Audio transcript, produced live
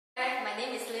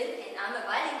I'm a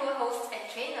bilingual host and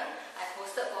trainer. I've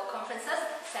hosted for conferences,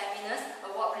 seminars,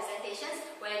 award presentations,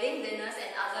 wedding dinners,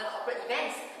 and other corporate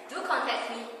events. Do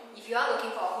contact me if you are looking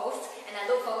for a host, and I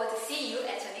look forward to see you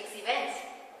at your next event.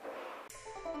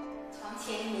 床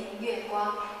前明月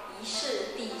光，疑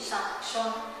是地上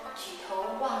霜。举头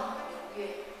望明月，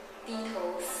低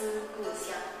头思故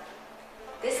乡。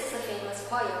 This is a famous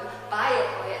poem by a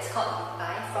poet called Li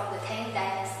Bai from the Tang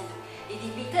Dynasty. It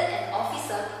depicted an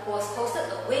officer who was posted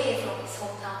away from his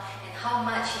hometown and how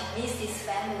much he missed his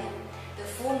family. The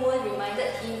full moon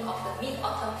reminded him of the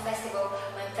Mid-Autumn Festival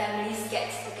when families get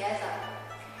together.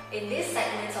 In this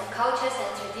segment of cultures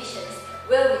and traditions,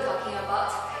 we'll be talking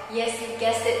about, yes, you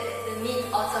guessed it, the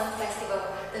Mid-Autumn Festival.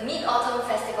 The Mid-Autumn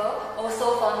Festival,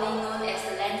 also fondly known as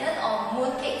the Lantern or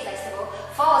Mooncake Festival,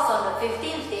 falls on the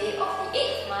 15th day of the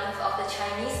 8th month of the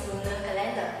Chinese lunar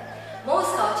calendar.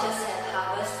 Most cultures have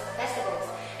harvest festivals,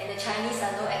 and the Chinese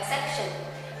are no exception.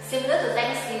 Similar to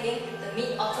Thanksgiving, the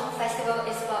Mid-Autumn Festival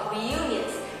is about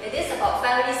reunions. It is about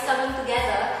families coming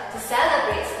together to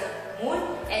celebrate the moon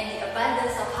and the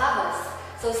abundance of harvest.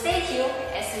 So stay tuned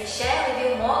as we share with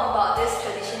you more about this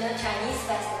traditional Chinese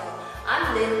festival.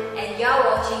 I'm Lynn, and you're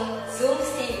watching Zooms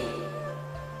TV.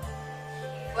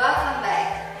 Welcome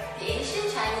back. The ancient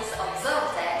Chinese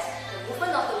observed that the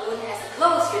movement of the moon has a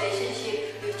close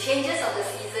relationship with changes of the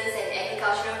seasons and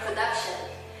agricultural production.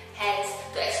 Hence,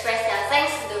 to express their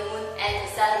thanks to the moon and to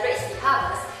celebrate the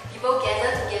harvest, people gather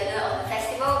together on the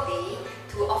festival day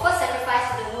to offer sacrifice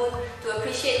to the moon, to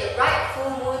appreciate the bright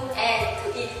full moon, and to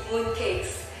eat moon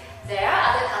cakes. There are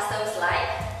other customs like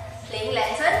playing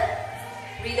lantern,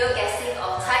 riddle guessing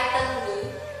or Titan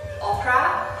Me,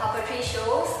 opera, puppetry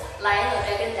shows, lion or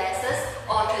dragon dances,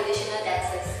 or traditional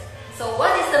dances. So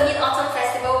what is the Mid-Autumn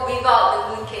Festival without the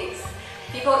mooncakes?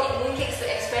 People eat mooncakes to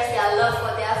express their love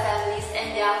for their families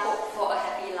and their hope for a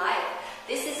happy life.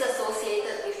 This is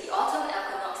associated with the autumn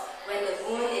equinox when the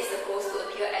moon is supposed to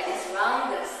appear at its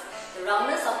roundest. The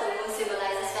roundness of the moon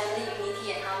symbolizes family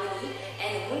unity and harmony, and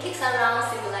the mooncakes are round,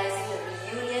 symbolizing the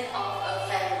reunion of a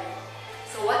family.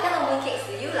 So what kind of mooncakes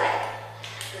do you like?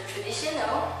 The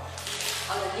traditional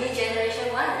or the new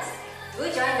generation ones? Do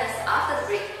join us after the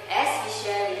break as we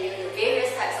share with you the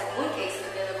various types of mooncakes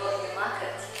available in the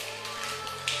market.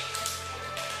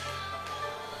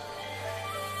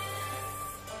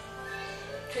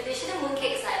 Traditional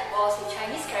mooncakes are embossed with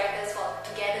Chinese characters for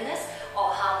togetherness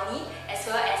or harmony, as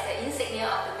well as the insignia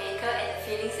of the baker and the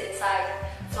fillings inside.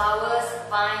 Flowers,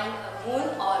 vine, a moon,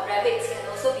 or rabbits can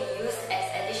also be used as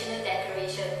additional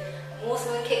decoration. Most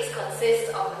mooncakes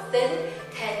consist of a thin,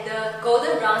 tender,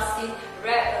 golden brown skin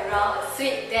wrapped around a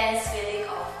sweet, dense filling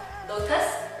of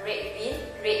lotus, red bean,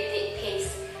 red date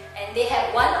paste. And they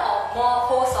have one or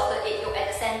more whole salted egg yolk at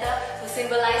the center to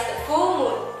symbolize the full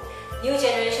moon. New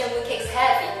generation mooncakes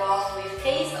have evolved with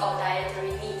taste or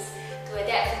dietary needs. To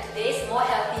adapt to today's more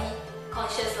healthy,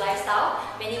 conscious lifestyle,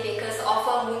 many bakers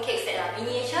offer mooncakes that are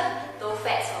miniature, low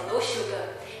fat or low sugar.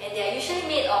 And they are usually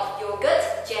made of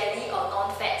yogurt, jelly or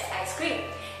non-fat ice cream.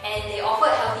 And they offer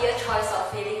a healthier choice of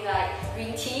filling like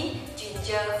green tea,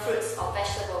 ginger, fruits or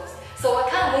vegetables. So what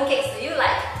kind of mooncakes do you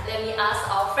like? Let me ask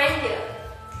our friend here.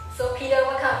 So Peter,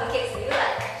 what kind of mooncakes do you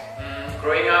like?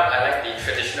 Growing up, I like the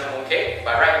traditional mooncake,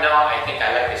 but right now I think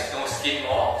I like the snow skin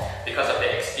more because of the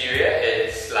exterior.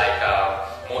 It's like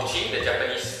mochi, the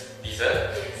Japanese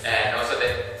dessert, Yes. and also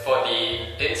for the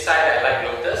inside I like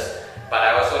lotus, but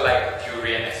I also like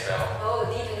durian as well. Oh,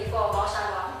 D24, Mao Shan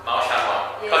Mao Shan Wang,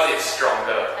 Yes. because it's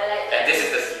stronger, I like that. and this is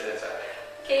the season. So.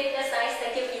 Okay, that's nice.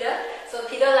 Thank you, Peter. So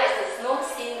Peter likes the snow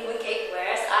skin mooncake,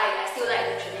 whereas I still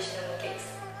like the traditional mooncakes.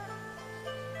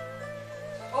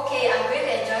 Okay, I'm going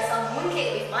to enjoy some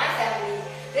mooncake with my family.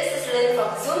 This is Lynn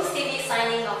from Zooms TV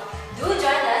signing off. Do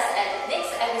join us at the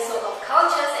next episode of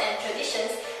Cultures and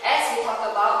Traditions as we talk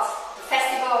about the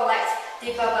Festival of Lights,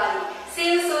 Deepavali.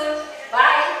 See you soon.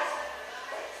 Bye.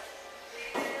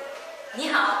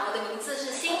 你好，我的名字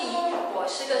是心怡，我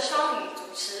是个双语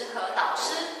主持和导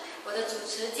师。我的主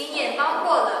持经验包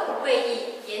括了会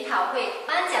议、研讨会、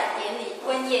颁奖典礼、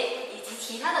婚宴以及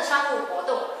其他的商务活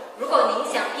动。如果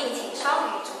您想聘请双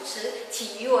语主持，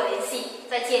请与我联系。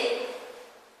再见。